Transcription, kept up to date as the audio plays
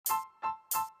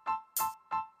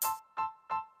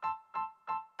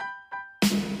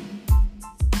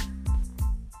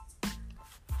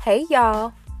Hey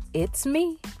y'all, it's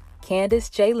me,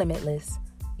 Candace J. Limitless,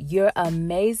 your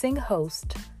amazing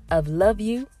host of Love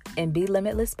You and Be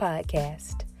Limitless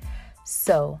podcast.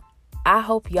 So, I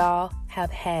hope y'all have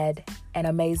had an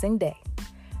amazing day.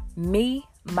 Me,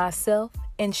 myself,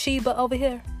 and Sheba over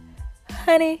here,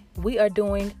 honey, we are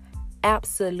doing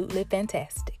absolutely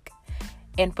fantastic.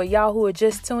 And for y'all who are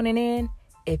just tuning in,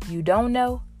 if you don't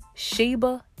know,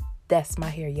 Sheba, that's my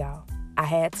hair, y'all. I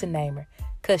had to name her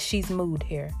because she's mood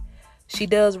hair. She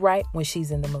does right when she's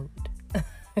in the mood.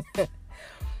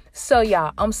 So,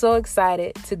 y'all, I'm so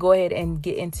excited to go ahead and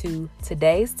get into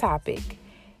today's topic.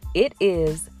 It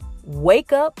is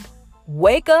wake up,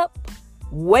 wake up,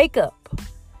 wake up.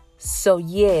 So,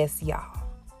 yes, y'all,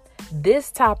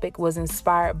 this topic was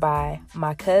inspired by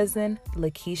my cousin,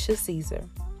 Lakeisha Caesar.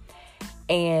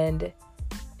 And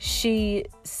she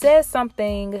said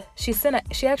something, she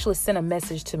actually sent a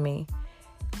message to me.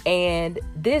 And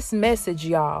this message,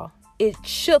 y'all, it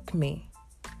shook me.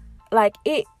 Like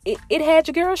it had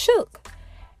your girl shook.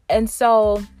 And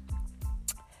so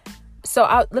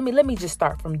let me just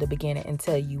start from the beginning and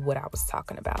tell you what I was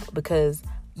talking about, because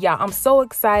y'all, I'm so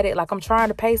excited. Like, I'm trying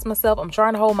to pace myself. I'm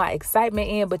trying to hold my excitement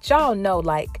in, but y'all know,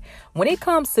 like, when it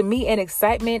comes to me and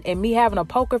excitement and me having a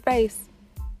poker face,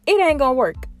 it ain't gonna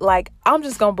work. Like, I'm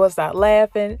just gonna bust out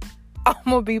laughing. I'm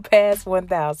gonna be past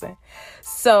 1,000.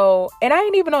 So, and I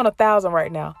ain't even on 1,000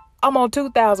 right now. I'm on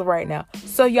 2,000 right now.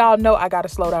 So y'all know I gotta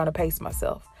slow down and pace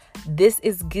myself. This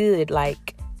is good.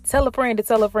 Like, tell a friend to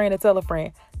tell a friend to tell a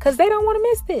friend, because they don't want to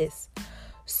miss this.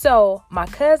 So my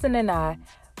cousin and I,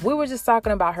 we were just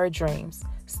talking about her dreams,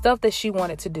 stuff that she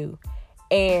wanted to do.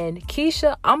 And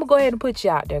Keisha, I'm gonna go ahead and put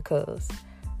you out there, cuz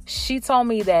she told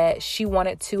me that she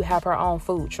wanted to have her own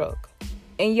food truck.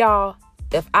 And y'all,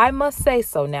 if I must say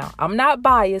so now, I'm not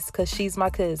biased because she's my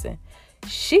cousin.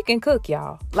 She can cook,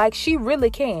 y'all. Like, she really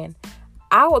can.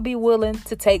 I would be willing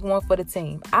to take one for the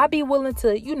team. I'd be willing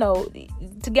to,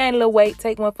 to gain a little weight,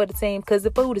 take one for the team, because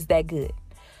the food is that good.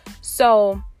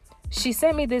 So she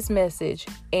sent me this message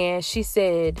and she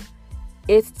said,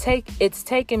 it's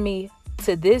taken me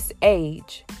to this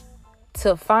age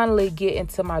to finally get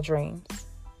into my dreams.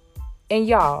 And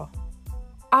y'all,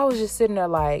 I was just sitting there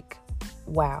like,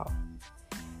 wow.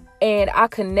 And I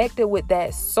connected with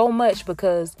that so much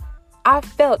because I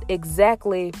felt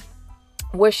exactly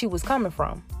where she was coming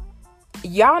from.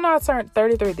 Y'all know I turned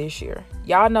 33 this year.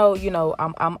 Y'all know,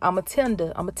 I'm a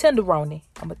tenderoni.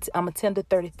 I'm a tender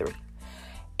 33.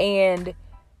 And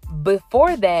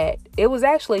before that, it was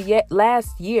actually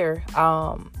last year.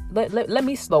 Let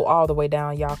me slow all the way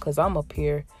down, y'all, because I'm up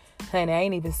here. Honey, I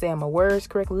ain't even saying my words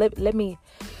correctly. Let me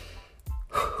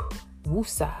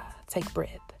woosah, take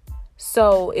breath.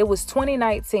 So it was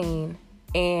 2019,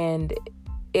 and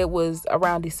it was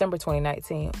around December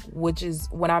 2019, which is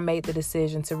when I made the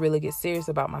decision to really get serious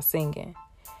about my singing.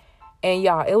 And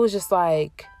y'all, it was just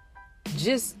like,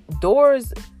 just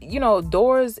doors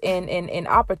and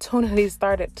opportunities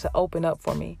started to open up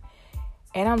for me.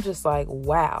 And I'm just like,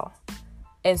 wow.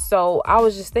 And so I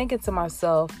was just thinking to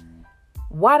myself,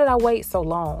 why did I wait so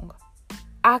long?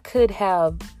 I could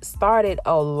have started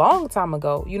a long time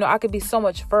ago. I could be so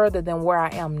much further than where I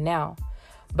am now.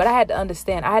 But I had to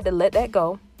understand, I had to let that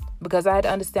go, because I had to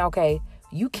understand, okay,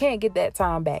 you can't get that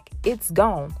time back. It's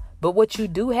gone. But what you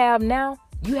do have now,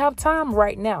 you have time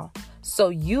right now. So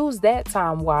use that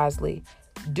time wisely.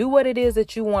 Do what it is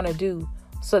that you want to do,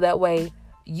 so that way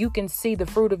you can see the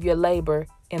fruit of your labor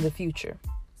in the future.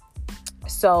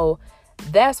 So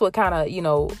that's what kind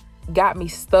of, got me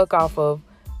stuck off of,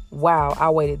 wow, I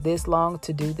waited this long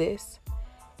to do this.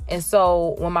 And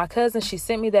so when my cousin, she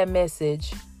sent me that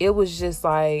message, it was just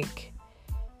like,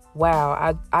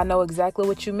 wow, I know exactly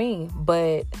what you mean.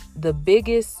 But the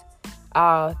biggest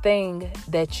thing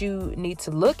that you need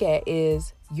to look at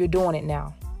is you're doing it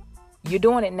now. You're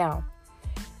doing it now.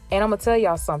 And I'm going to tell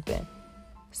y'all something.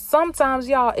 Sometimes,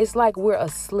 y'all, it's like we're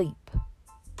asleep.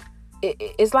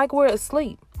 It's like we're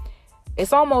asleep.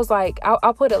 It's almost like,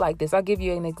 I'll put it like this. I'll give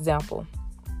you an example.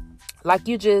 Like,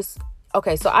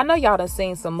 okay, so I know y'all done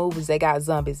seen some movies that got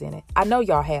zombies in it. I know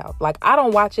y'all have. Like, I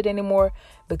don't watch it anymore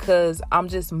because I'm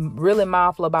just really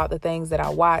mindful about the things that I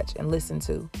watch and listen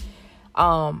to.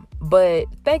 But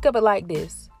think of it like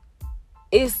this.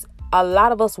 It's a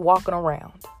lot of us walking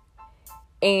around,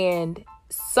 and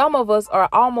some of us are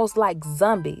almost like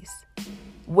zombies,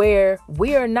 where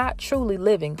we are not truly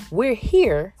living. We're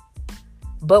here,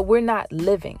 but we're not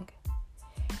living.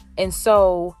 And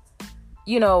so,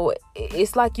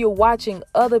 it's like you're watching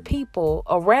other people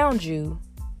around you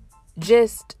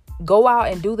just go out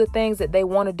and do the things that they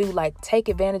want to do, like take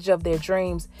advantage of their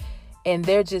dreams, and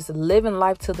they're just living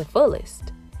life to the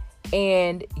fullest.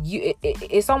 And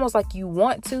it's almost like you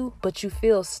want to, but you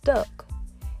feel stuck.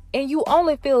 And you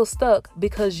only feel stuck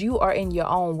because you are in your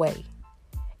own way.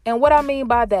 And what I mean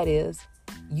by that is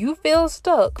you feel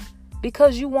stuck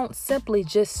because you won't simply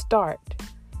just start.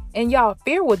 And y'all,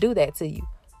 fear will do that to you.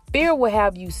 Fear will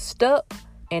have you stuck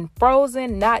and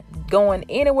frozen, not going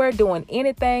anywhere, doing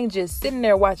anything, just sitting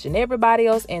there watching everybody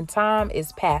else, and time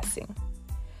is passing.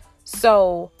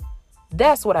 So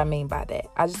that's what I mean by that.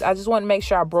 I just want to make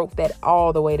sure I broke that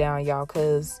all the way down, y'all,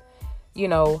 because, you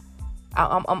know,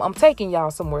 I'm taking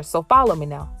y'all somewhere. So follow me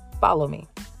now. Follow me.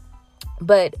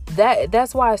 But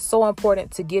that's why it's so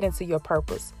important to get into your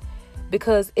purpose,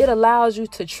 because it allows you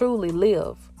to truly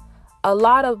live. A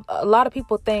lot of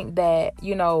people think that,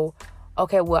 you know,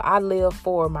 okay, well, I live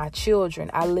for my children.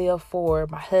 I live for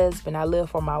my husband. I live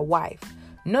for my wife.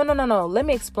 No. Let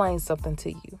me explain something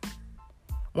to you.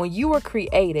 When you were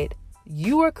created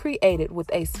with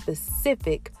a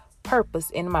specific purpose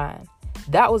in mind.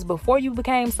 That was before you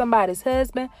became somebody's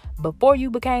husband, before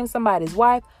you became somebody's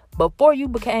wife, before you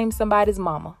became somebody's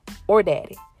mama or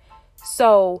daddy.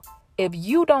 So if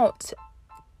you don't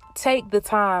take the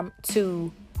time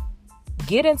to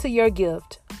get into your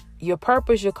gift, your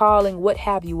purpose, your calling, what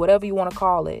have you, whatever you want to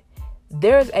call it,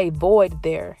 there's a void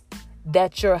there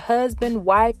that your husband,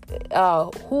 wife,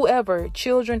 whoever,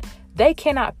 children, they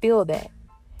cannot fill that.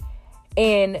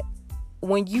 And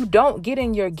when you don't get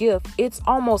in your gift, it's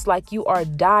almost like you are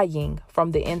dying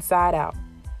from the inside out.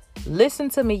 Listen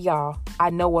to me, y'all.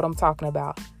 I know what I'm talking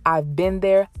about. I've been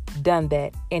there, done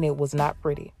that, and it was not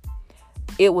pretty.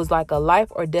 It was like a life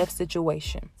or death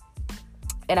situation.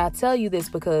 And I tell you this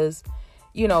because,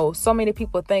 you know, so many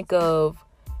people think of,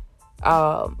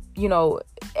 you know,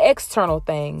 external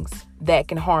things that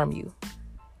can harm you.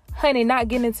 Honey, not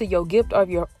getting into your gift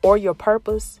or your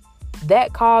purpose,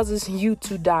 that causes you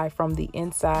to die from the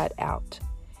inside out.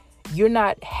 You're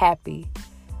not happy.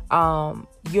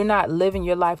 You're not living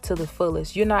your life to the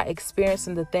fullest. You're not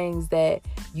experiencing the things that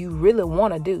you really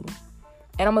want to do.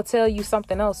 And I'm going to tell you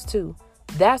something else too.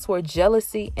 That's where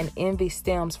jealousy and envy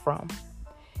stems from.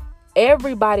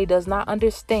 Everybody does not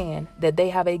understand that they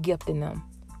have a gift in them.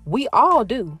 We all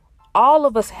do. All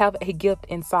of us have a gift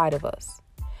inside of us.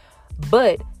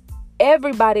 But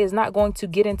everybody is not going to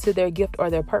get into their gift or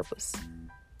their purpose.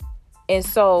 And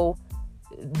so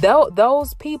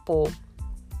those people,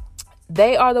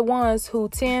 they are the ones who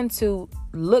tend to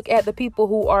look at the people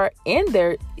who are in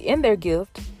their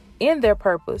gift, in their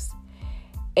purpose,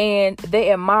 and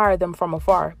they admire them from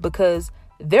afar because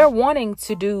they're wanting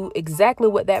to do exactly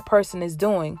what that person is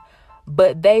doing,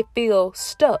 but they feel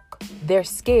stuck. They're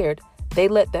scared. They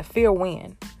let the fear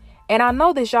win. And I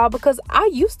know this, y'all, because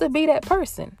I used to be that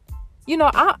person. You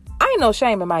know, I ain't no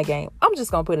shame in my game. I'm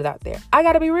just going to put it out there. I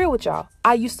got to be real with y'all.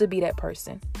 I used to be that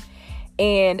person.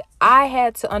 And I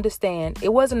had to understand,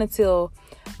 it wasn't until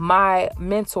my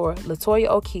mentor,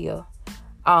 Latoya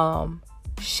Okia,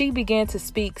 she began to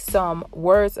speak some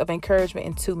words of encouragement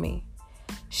into me.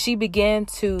 She began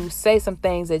to say some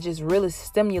things that just really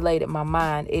stimulated my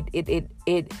mind.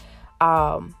 It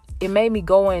made me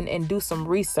go in and do some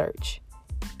research,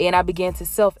 and I began to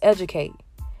self-educate.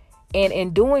 And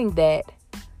in doing that,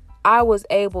 I was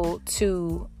able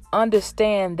to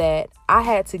understand that I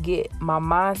had to get my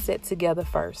mindset together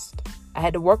first. I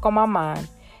had to work on my mind.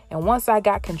 And once I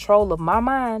got control of my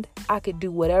mind, I could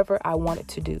do whatever I wanted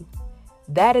to do.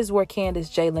 That is where Candace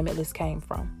J. Limitless came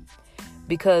from.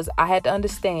 Because I had to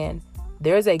understand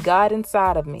there's a God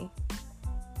inside of me.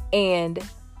 And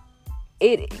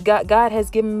God has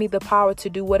given me the power to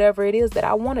do whatever it is that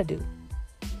I want to do.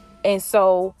 And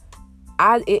so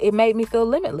it made me feel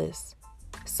limitless.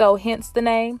 So hence the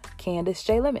name Candace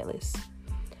J. Limitless.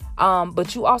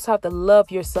 But you also have to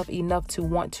love yourself enough to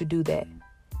want to do that.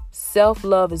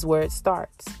 Self-love is where it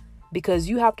starts, because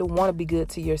you have to want to be good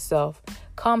to yourself.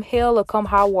 Come hell or come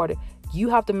high water, you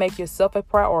have to make yourself a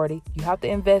priority. You have to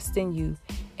invest in you,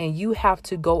 and you have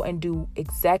to go and do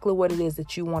exactly what it is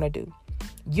that you want to do.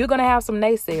 You're going to have some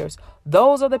naysayers.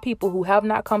 Those are the people who have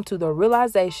not come to the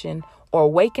realization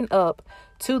or waking up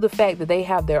to the fact that they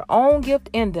have their own gift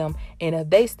in them. And if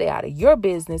they stay out of your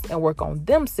business and work on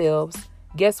themselves,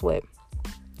 guess what?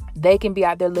 They can be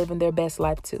out there living their best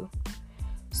life too.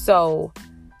 So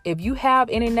if you have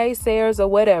any naysayers or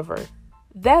whatever,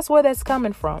 that's where that's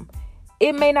coming from.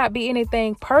 It may not be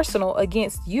anything personal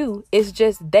against you. It's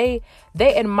just they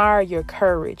admire your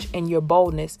courage and your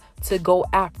boldness to go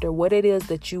after what it is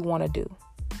that you want to do.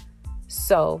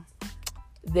 So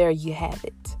there you have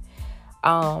it.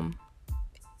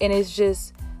 And it's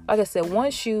just, like I said,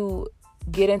 once you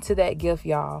get into that gift,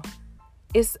 y'all,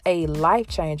 it's a life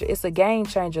changer. It's a game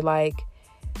changer. Like,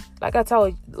 Like I've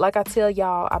told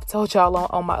y'all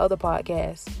on my other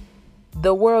podcast,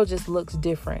 the world just looks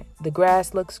different. The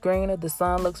grass looks greener. The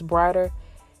sun looks brighter.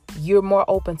 You're more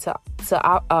open to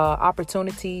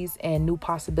opportunities and new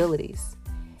possibilities.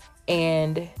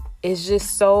 And it's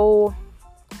just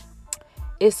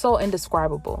it's so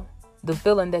indescribable, the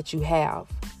feeling that you have.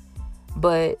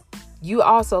 But you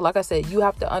also, like I said, you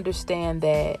have to understand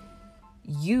that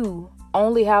you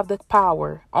only have the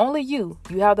power. Only you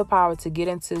have the power to get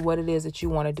into what it is that you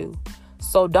want to do.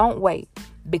 So don't wait,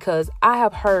 because I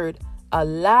have heard a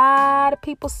lot of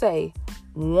people say,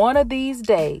 one of these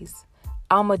days,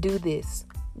 I'm going to do this.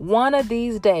 One of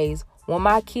these days, when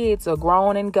my kids are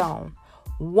grown and gone.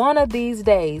 One of these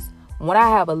days, when I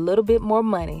have a little bit more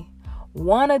money.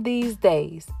 One of these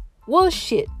days. Well,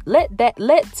 shit, let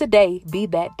today be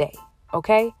that day.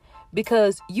 Okay?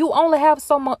 Because you only have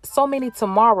so many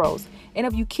tomorrows. And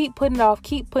if you keep putting it off,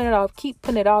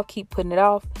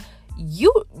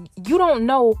 you don't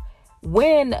know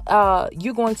when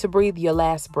you're going to breathe your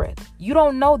last breath. You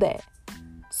don't know that.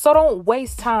 So don't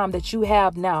waste time that you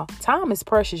have now. Time is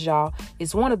precious, y'all.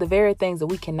 It's one of the very things that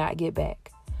we cannot get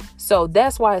back. So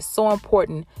that's why it's so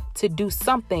important to do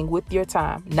something with your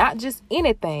time. Not just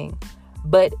anything,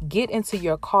 but get into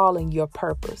your calling, your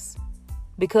purpose.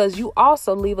 Because you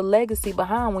also leave a legacy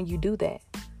behind when you do that.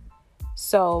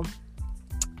 So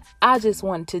I just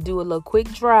wanted to do a little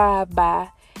quick drive-by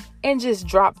and just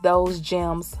drop those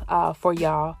gems for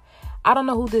y'all. I don't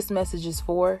know who this message is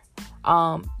for.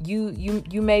 You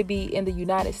may be in the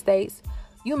United States.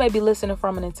 You may be listening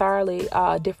from an entirely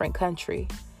different country.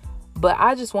 But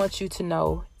I just want you to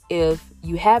know, if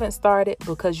you haven't started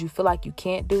because you feel like you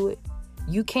can't do it,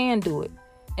 you can do it.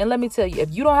 And let me tell you,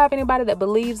 if you don't have anybody that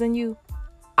believes in you,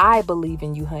 I believe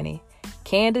in you, honey.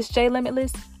 Candace J.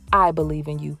 Limitless, I believe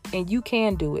in you. And you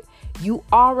can do it. You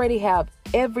already have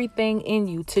everything in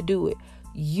you to do it.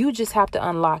 You just have to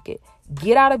unlock it.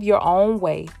 Get out of your own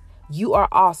way. You are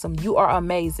awesome. You are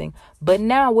amazing. But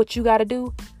now what you got to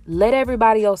do, let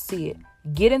everybody else see it.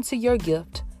 Get into your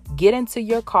gift. Get into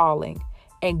your calling.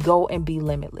 And go and be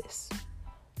limitless.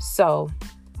 So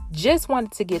just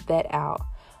wanted to get that out.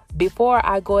 Before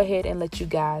I go ahead and let you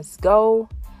guys go,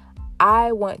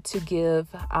 I want to give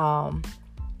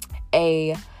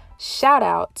a shout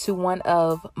out to one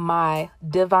of my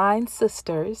divine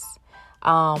sisters,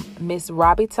 Miss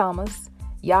Robbie Thomas.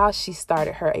 Y'all, she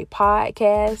started her a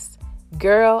podcast.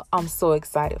 Girl, I'm so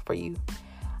excited for you.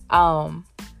 And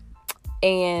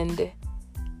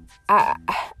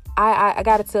I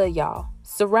gotta tell y'all,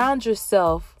 surround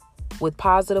yourself with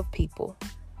positive people,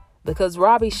 because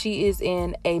Robbie, she is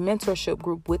in a mentorship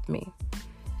group with me.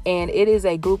 And it is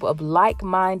a group of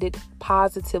like-minded,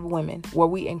 positive women where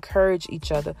we encourage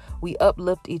each other. We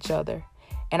uplift each other.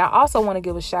 And I also want to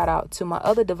give a shout out to my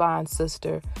other divine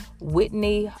sister,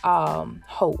 Whitney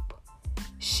Hope.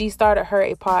 She started her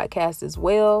a podcast as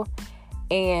well.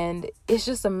 And it's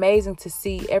just amazing to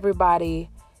see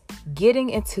everybody getting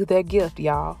into their gift,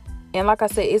 y'all. And like I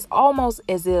said, it's almost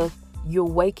as if you're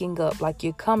waking up, like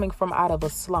you're coming from out of a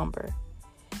slumber.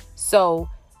 So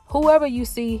whoever you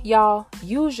see, y'all,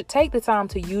 take the time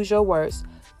to use your words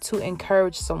to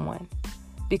encourage someone,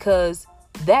 because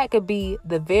that could be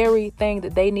the very thing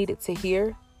that they needed to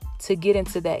hear to get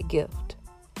into that gift.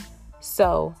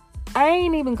 So I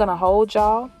ain't even going to hold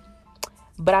y'all,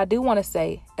 but I do want to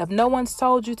say, if no one's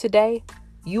told you today,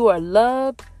 you are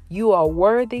loved, you are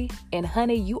worthy, and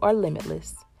honey, you are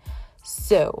limitless.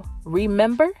 So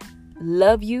remember,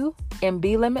 love you and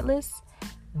be limitless.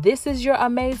 This is your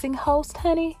amazing host,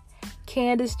 honey,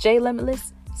 Candace J.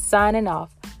 Limitless, signing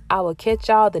off. I will catch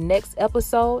y'all the next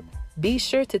episode. Be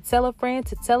sure to tell a friend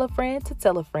to tell a friend to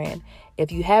tell a friend.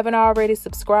 If you haven't already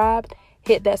subscribed,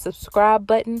 hit that subscribe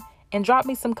button and drop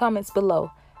me some comments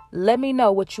below. Let me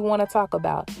know what you want to talk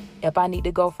about. If I need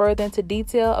to go further into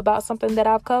detail about something that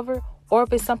I've covered, or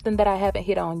if it's something that I haven't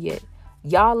hit on yet,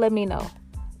 y'all let me know.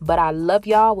 But I love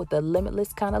y'all with a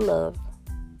limitless kind of love.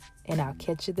 And I'll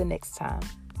catch you the next time.